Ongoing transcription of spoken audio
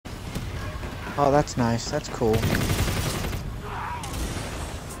Oh, that's nice. That's cool.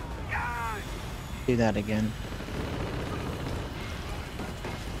 Do that again.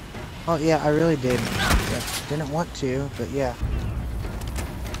 Oh yeah, I really did. Yeah, didn't want to, but yeah.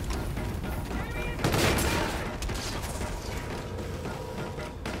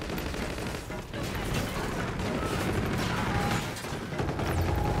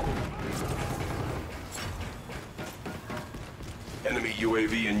 Enemy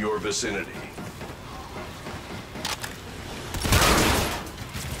UAV in your vicinity.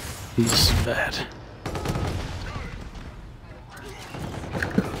 He's bad.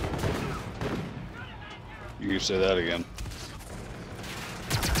 You can say that again.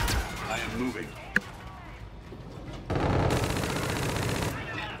 I am moving.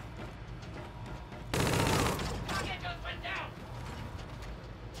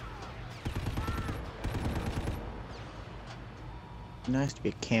 Nice to be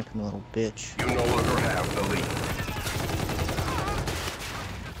a camping little bitch. You no longer have the lead.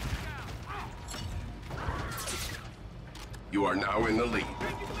 You are now in the lead.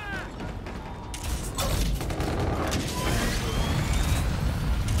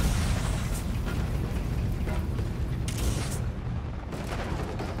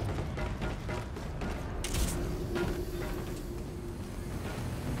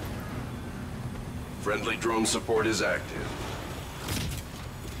 Friendly drone support is active.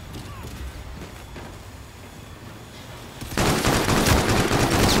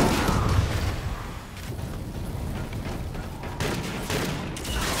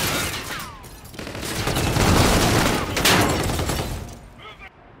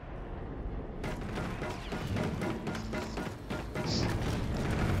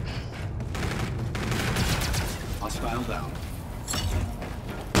 Hostile down.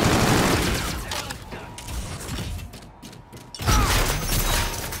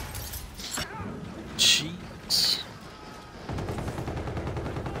 Jeez.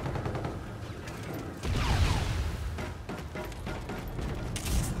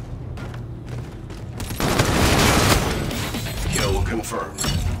 Kill confirmed.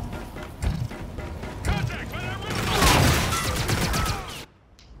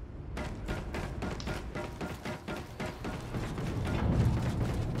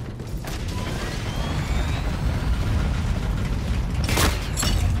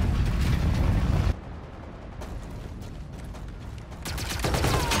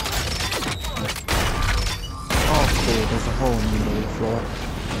 Oh, cool. There's a hole in the middle of the floor.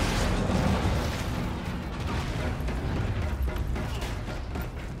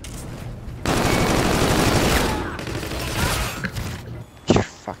 You're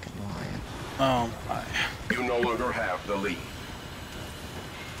fucking lying. Oh my. You no longer have the lead.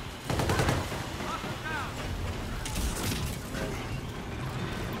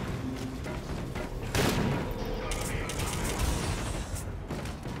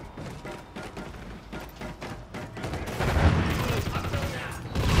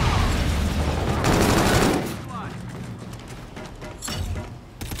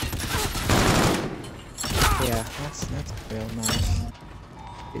 Yeah, that's real nice.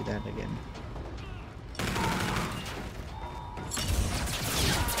 Do that again.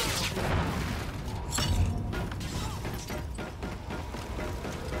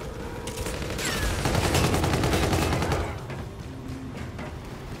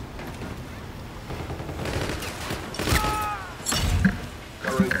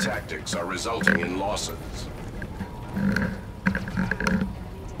 Current tactics are resulting in losses.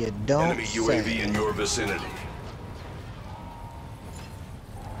 You don't Enemy UAV say. in your vicinity.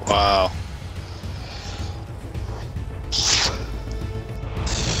 Wow.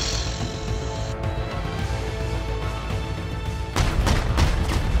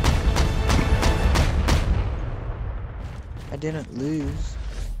 I didn't lose.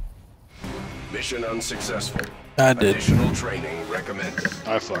 Mission unsuccessful. I did. Additional training recommended.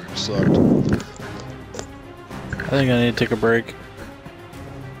 I fucking sucked. I think I need to take a break.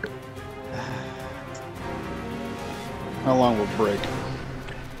 How long will break?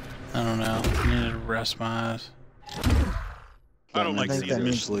 I don't know. I need to rest my eyes. I don't I like think seeing that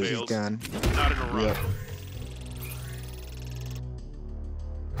means mission he's fails. done. Not in a run. Yep.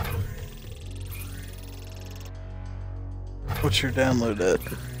 What's your download at?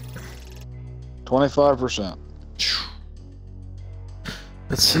 25%.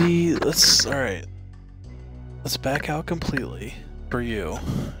 Let's see. Alright. Let's back out completely for you.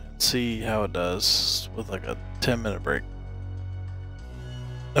 See how it does with like a 10-minute break.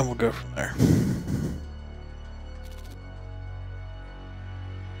 And we'll go from there.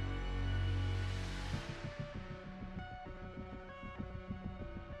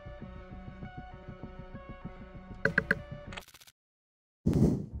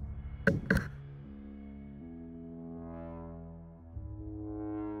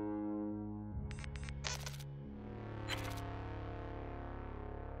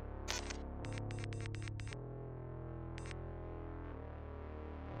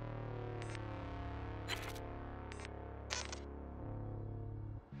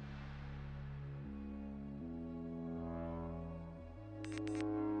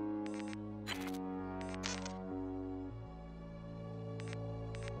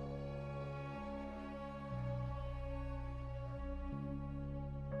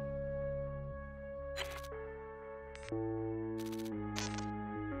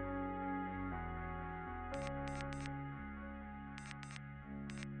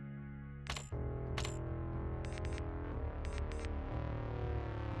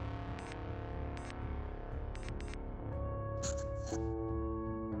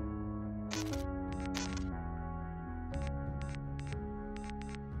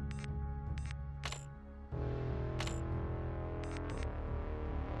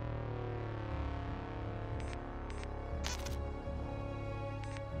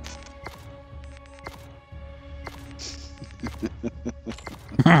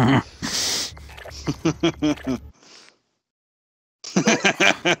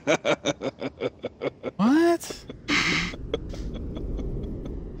 What?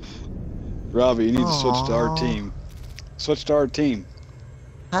 Robbie, you need to switch to our Aw. team. Switch to our team.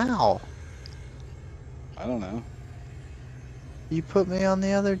 How? I don't know. You put me on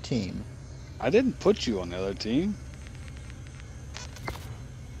the other team. I didn't put you on the other team.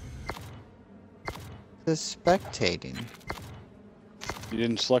 It's spectating. You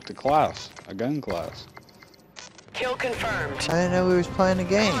didn't select a class, a gun class. Kill confirmed. I didn't know we was playing a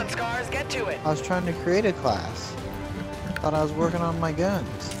game. Come on, Scars, get to it. I was trying to create a class. Thought I was working on my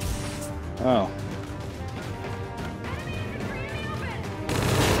guns. Oh.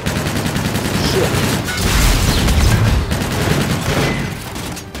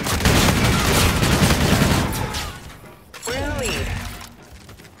 We're in the lead.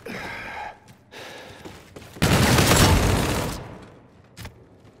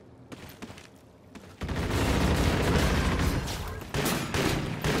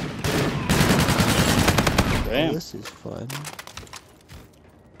 Oh, Damn. this is fun.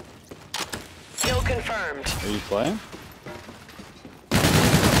 Kill confirmed. Are you playing?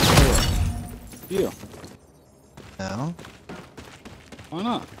 You. No? Why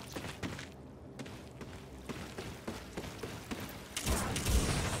not?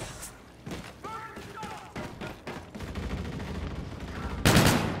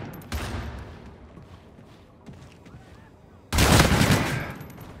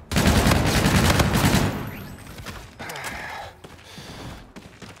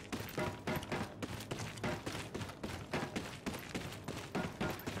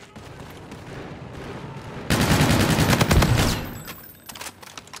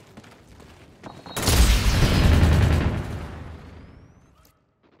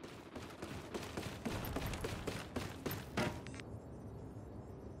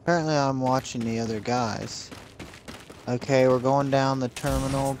 Apparently I'm watching the other guys. Okay, we're going down the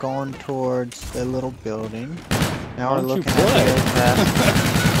terminal, going towards the little building. Now Why we're don't you looking at the play? aircraft.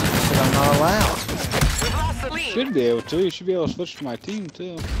 But I'm not allowed. We've lost the lead. Should be able to. You should be able to switch to my team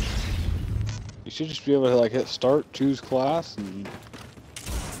too. You should just be able to like hit start, choose class, and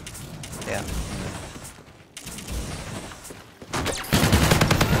Yeah.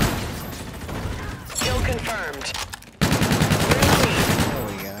 Kill confirmed. There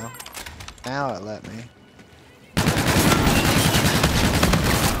we go. Now it let me.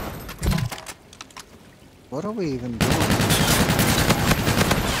 What are we even doing?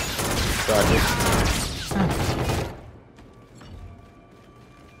 practice.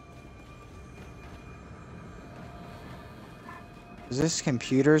 Is this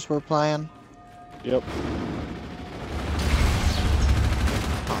computers we're playing? Yep.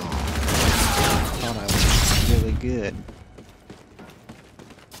 Thought I was really good.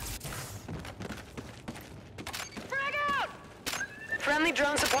 Friendly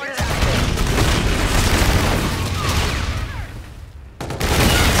drone support is active.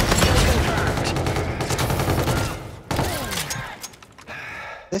 Kill confirmed.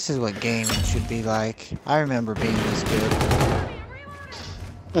 This is what gaming should be like. I remember being this good.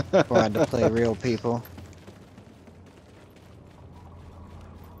 Before I had to play real people.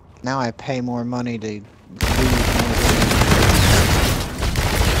 Now I pay more money to lose more games.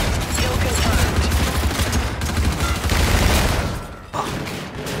 Kill confirmed.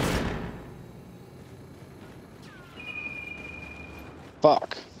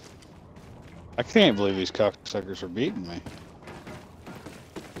 Fuck. I can't believe these cocksuckers are beating me.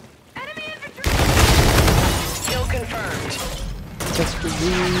 Kill confirmed. Just for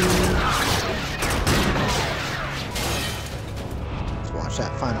you. Let's watch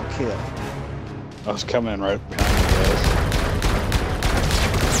that final kill. I was coming in right behind you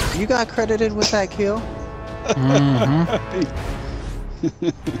You got credited with that kill? Mm-hmm. guys.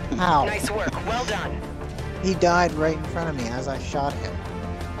 How? Nice work. Well done. He died right in front of me as I shot him.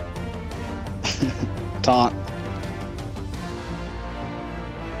 Taunt.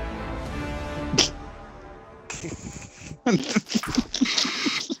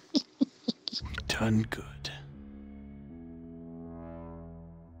 Done good.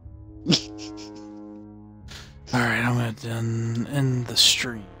 Alright, I'm gonna end the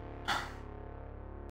stream.